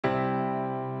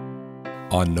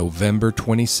On November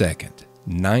 22nd,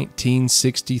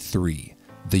 1963,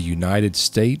 the United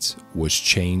States was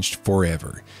changed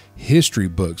forever. History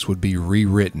books would be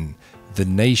rewritten, the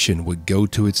nation would go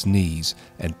to its knees,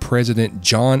 and President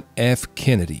John F.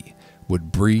 Kennedy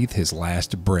would breathe his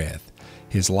last breath,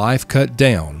 his life cut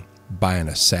down by an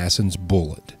assassin's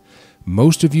bullet.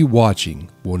 Most of you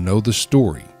watching will know the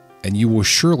story, and you will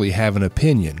surely have an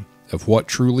opinion of what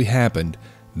truly happened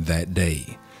that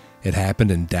day. It happened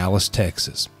in Dallas,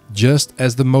 Texas, just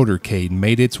as the motorcade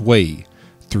made its way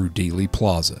through Dealey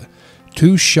Plaza.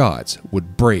 2 shots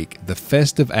would break the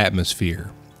festive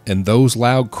atmosphere, and those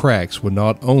loud cracks would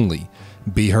not only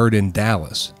be heard in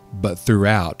Dallas, but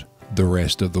throughout the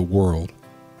rest of the world.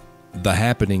 The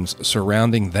happenings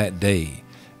surrounding that day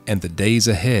and the days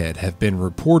ahead have been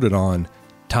reported on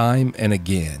time and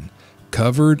again,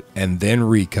 covered and then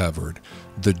recovered.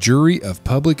 The jury of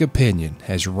public opinion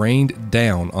has rained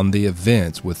down on the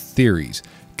events with theories,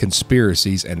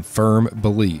 conspiracies, and firm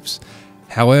beliefs.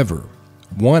 However,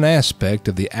 one aspect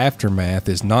of the aftermath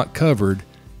is not covered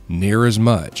near as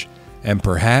much, and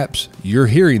perhaps you're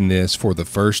hearing this for the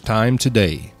first time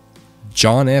today.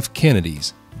 John F.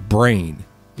 Kennedy's brain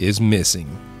is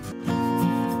missing.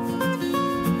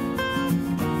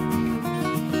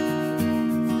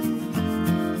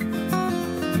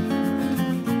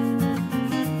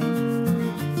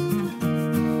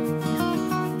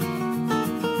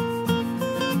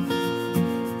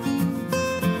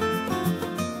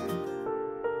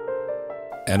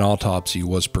 An autopsy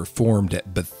was performed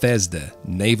at Bethesda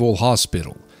Naval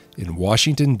Hospital in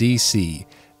Washington, D.C.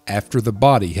 after the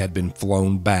body had been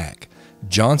flown back.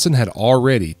 Johnson had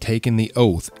already taken the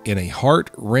oath in a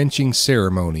heart-wrenching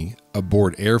ceremony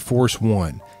aboard Air Force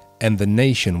One, and the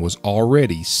nation was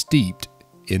already steeped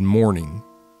in mourning.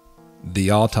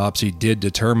 The autopsy did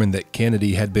determine that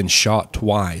Kennedy had been shot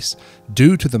twice.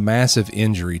 Due to the massive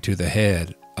injury to the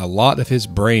head, a lot of his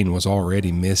brain was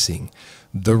already missing.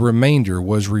 The remainder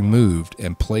was removed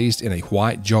and placed in a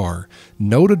white jar,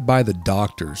 noted by the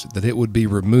doctors that it would be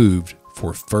removed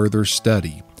for further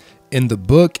study. In the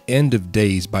book End of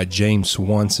Days by James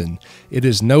Swanson, it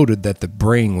is noted that the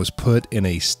brain was put in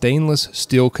a stainless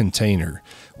steel container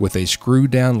with a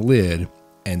screw-down lid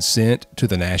and sent to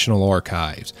the National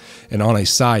Archives. And on a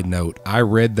side note, I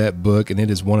read that book and it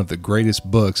is one of the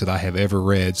greatest books that I have ever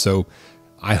read, so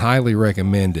I highly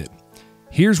recommend it.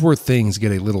 Here's where things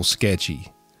get a little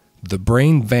sketchy. The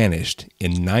brain vanished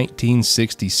in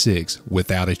 1966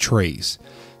 without a trace.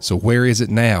 So where is it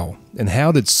now? And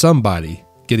how did somebody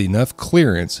get enough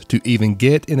clearance to even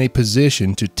get in a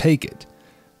position to take it?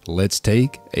 Let's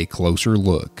take a closer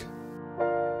look.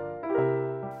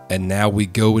 And now we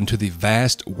go into the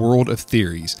vast world of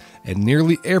theories, and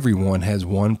nearly everyone has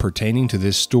one pertaining to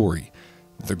this story.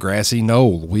 The grassy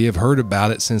knoll, we have heard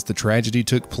about it since the tragedy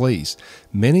took place.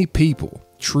 Many people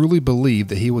truly believe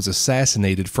that he was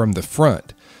assassinated from the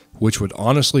front, which would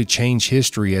honestly change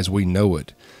history as we know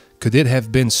it. Could it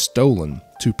have been stolen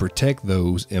to protect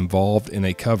those involved in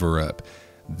a cover-up?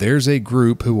 There's a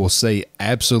group who will say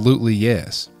absolutely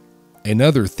yes.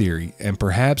 Another theory, and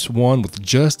perhaps one with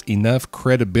just enough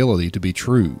credibility to be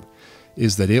true,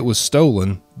 is that it was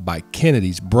stolen by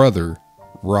Kennedy's brother,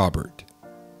 Robert.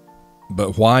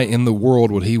 But why in the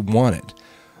world would he want it?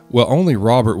 Well, only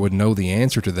Robert would know the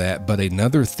answer to that, but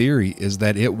another theory is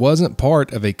that it wasn't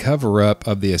part of a cover-up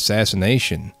of the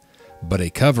assassination, but a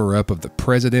cover-up of the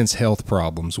president's health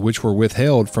problems, which were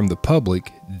withheld from the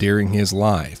public during his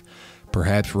life.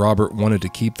 Perhaps Robert wanted to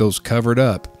keep those covered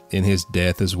up in his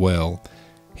death as well.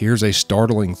 Here's a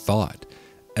startling thought.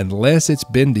 Unless it's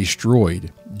been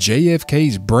destroyed,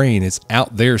 JFK's brain is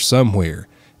out there somewhere,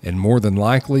 and more than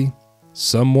likely,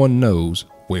 someone knows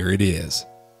where it is.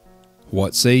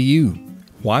 What say you?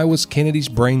 Why was Kennedy's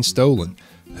brain stolen?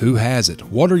 Who has it?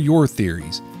 What are your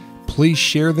theories? Please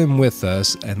share them with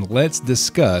us and let's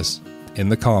discuss in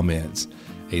the comments.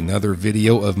 Another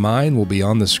video of mine will be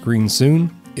on the screen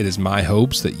soon. It is my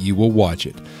hopes that you will watch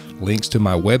it. Links to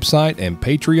my website and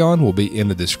Patreon will be in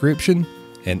the description,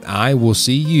 and I will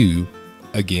see you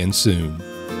again soon.